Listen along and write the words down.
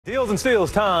Deals and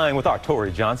Steals time with our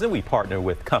Tory Johnson. We partner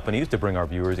with companies to bring our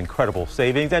viewers incredible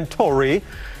savings, and Tory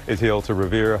is here to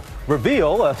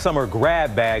reveal a summer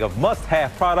grab bag of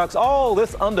must-have products, all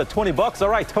this under 20 bucks. All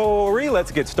right, Tory,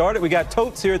 let's get started. We got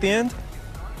totes here at the end.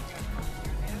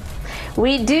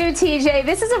 We do, TJ.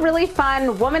 This is a really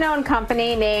fun woman-owned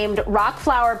company named Rock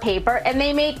Flower Paper, and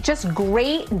they make just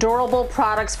great durable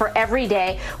products for every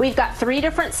day. We've got 3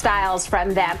 different styles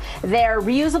from them. They're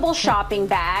reusable shopping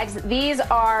bags. These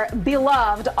are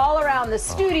beloved all around the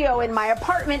studio, in my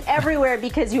apartment, everywhere,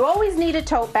 because you always need a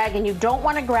tote bag and you don't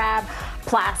want to grab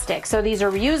plastic. So these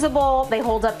are reusable. They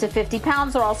hold up to 50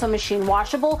 pounds. They're also machine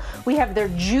washable. We have their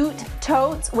jute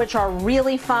totes, which are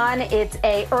really fun. It's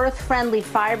a earth-friendly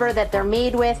fiber that they're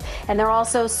made with, and they're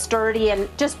also sturdy and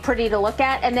just pretty to look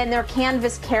at. And then their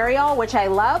canvas carry-all, which I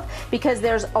love because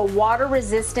there's a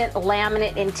water-resistant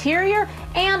laminate interior,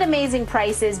 and amazing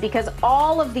prices because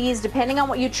all of these, depending on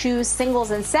what you choose,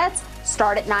 singles and sets,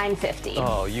 start at $9.50.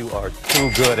 Oh, you are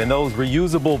too good. And those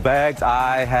reusable bags,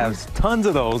 I have tons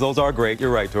of those. Those are great.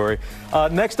 You're right, Tory.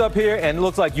 Next up here, and it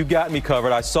looks like you got me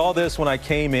covered. I saw this when I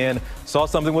came in, saw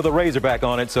something with a Razorback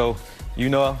on it, so you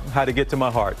know how to get to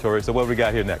my heart, Tory. So what do we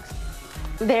got here next?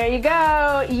 There you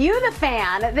go. You the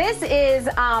fan. This is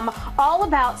all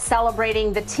about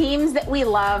celebrating the teams that we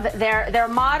love. Their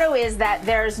motto is that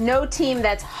there's no team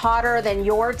that's hotter than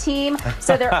your team.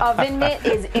 So their oven mitt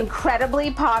is incredibly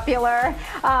popular.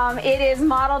 It is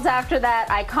modeled after that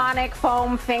iconic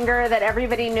foam finger that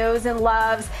everybody knows and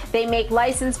loves. They make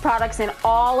licensed products in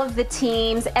all of the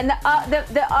teams. And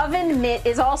the oven mitt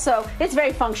is also, it's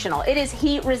very functional. It is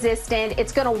heat resistant.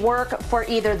 It's going to work for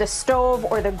either the stove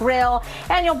or the grill,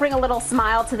 and you'll bring a little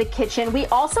smile to the kitchen. We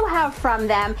also have from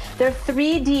them their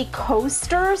 3D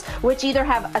coasters, which either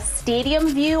have a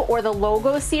stadium view or the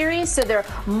logo series. So they're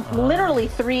literally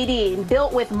 3D,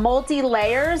 built with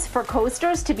multi-layers for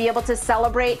coasters to be able to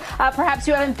celebrate. Perhaps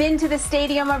you haven't been to the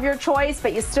stadium of your choice,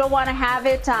 but you still want to have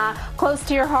it close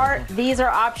to your heart. These are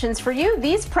options for you.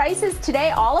 These prices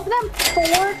today, all of them,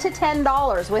 $4 to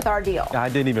 $10 with our deal. I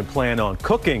didn't even plan on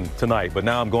cooking tonight, but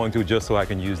now I'm going to just so I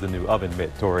can use the new oven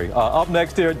mitt, Tory. Up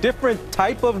next here, different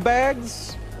type of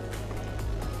bags.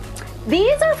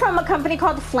 These are from a company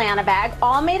called Flanabag,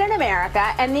 all made in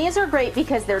America, and these are great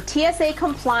because they're TSA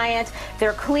compliant,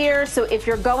 they're clear, so if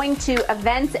you're going to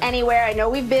events anywhere, I know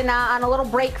we've been on a little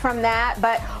break from that,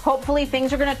 but hopefully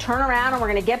things are going to turn around and we're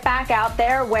going to get back out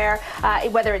there where,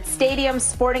 whether it's stadiums,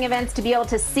 sporting events, to be able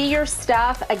to see your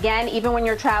stuff, again, even when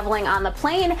you're traveling on the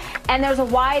plane, and there's a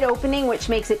wide opening which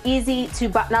makes it easy to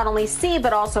not only see,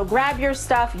 but also grab your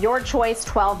stuff, your choice,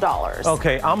 $12.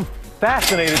 Okay, I'm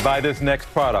fascinated by this next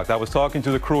product. I was talking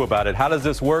to the crew about it. How does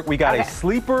this work? We got a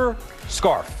sleeper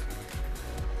scarf.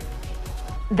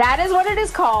 That is what it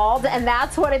is called, and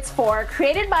that's what it's for.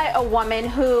 Created by a woman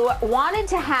who wanted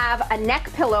to have a neck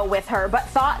pillow with her, but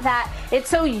thought that it's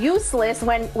so useless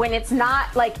when it's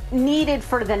not like needed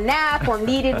for the nap or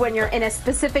needed when you're in a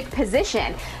specific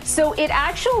position. So it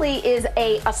actually is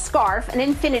a scarf, an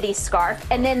infinity scarf,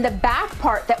 and then the back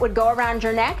part that would go around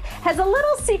your neck has a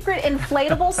little secret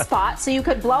inflatable spot, so you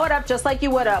could blow it up just like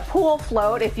you would a pool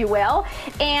float, if you will,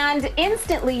 and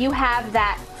instantly you have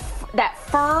that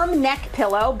firm neck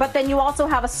pillow, but then you also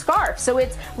have a scarf. So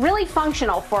it's really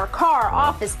functional for a car,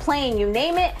 office, plane, you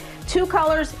name it. 2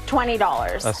 colors,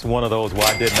 $20. That's one of those where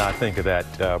I did not think of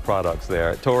that products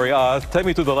there. Tory, take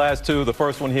me through the last 2. The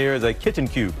first one here is a kitchen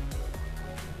cube.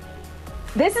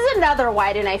 This is another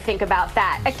why didn't I think about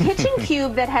that. A kitchen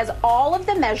cube that has all of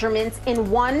the measurements in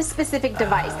one specific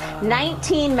device.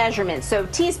 19 measurements, so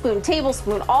teaspoon,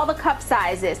 tablespoon, all the cup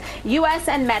sizes, US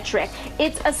and metric.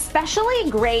 It's especially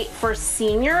great for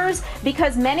seniors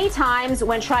because many times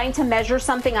when trying to measure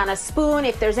something on a spoon,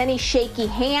 if there's any shaky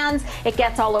hands, it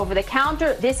gets all over the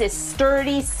counter. This is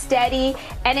sturdy, steady,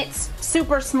 and it's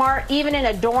super smart even in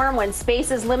a dorm when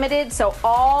space is limited. So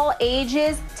all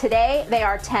ages today, they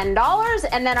are $10.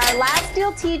 And then our last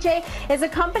deal, TJ, is a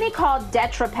company called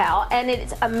Detrapel, and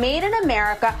it's a made in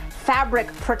America fabric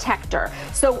protector.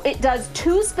 So it does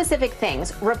 2 specific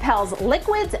things: repels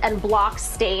liquids and blocks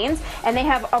stains, and they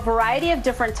have a variety of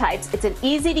different types. It's an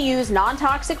easy to use,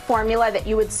 non-toxic formula that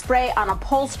you would spray on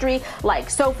upholstery like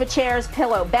sofa chairs,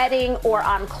 pillow bedding, or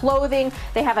on clothing.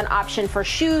 They have an option for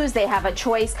shoes. They have a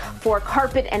choice for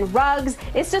carpet and rugs.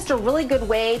 It's just a really good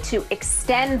way to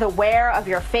extend the wear of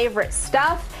your favorite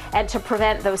stuff and to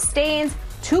prevent those stains.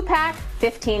 2-pack,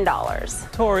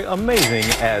 $15. Tory, amazing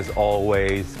as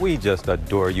always. We just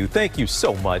adore you. Thank you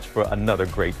so much for another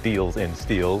great Deals and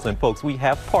Steals. And folks, we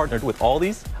have partnered with all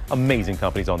these amazing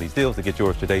companies on these deals. To get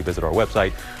yours today, visit our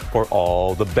website for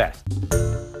all the best.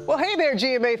 Well, hey. Hey there,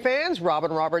 GMA fans.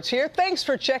 Robin Roberts here. Thanks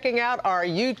for checking out our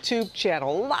YouTube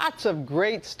channel. Lots of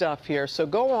great stuff here. So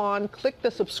go on, click the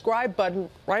subscribe button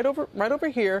right over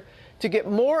here to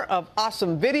get more of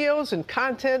awesome videos and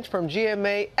content from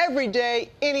GMA every day,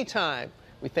 anytime.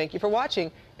 We thank you for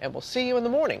watching, and we'll see you in the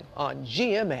morning on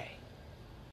GMA.